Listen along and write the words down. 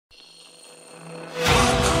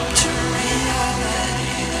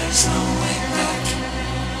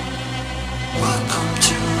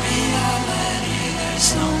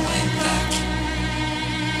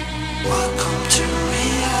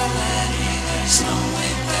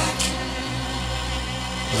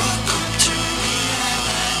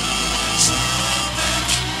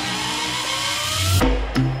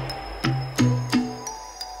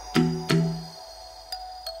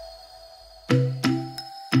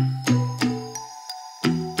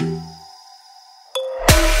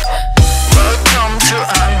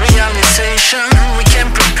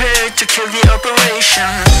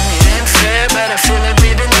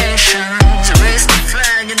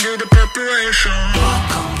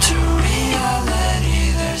Welcome to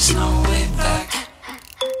reality, there's no way back.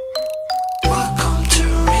 Welcome to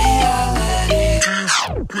reality, there's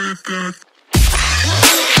no way back.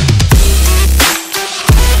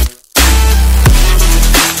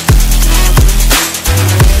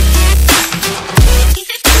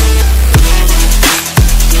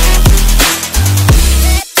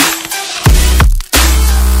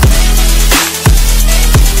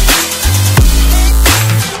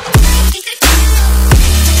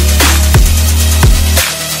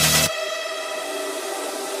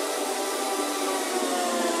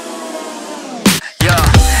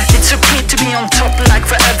 On top like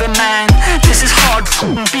forever, man. This is hard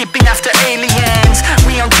beeping after aliens.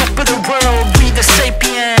 We on top of the world, we the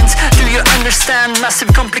sapiens. Do you understand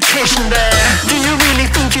massive complication there? Do you really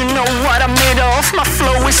think you know what I'm made of? My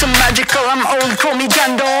flow is so magical, I'm old, call me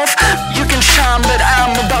Gandalf. You can shine, but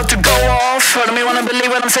I'm about to go off. I don't wanna believe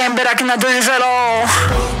what I'm saying, but I cannot do this at all.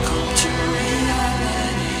 Welcome to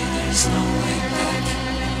reality, there's no way back.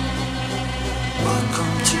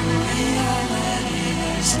 Welcome to reality,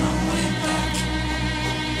 there's no way back.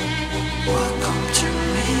 Welcome to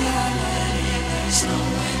reality, there's no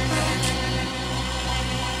way back.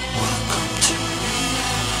 Welcome to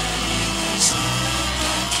reality, there's no way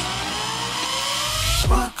back.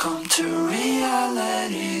 Welcome to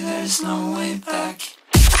reality, there's no way back.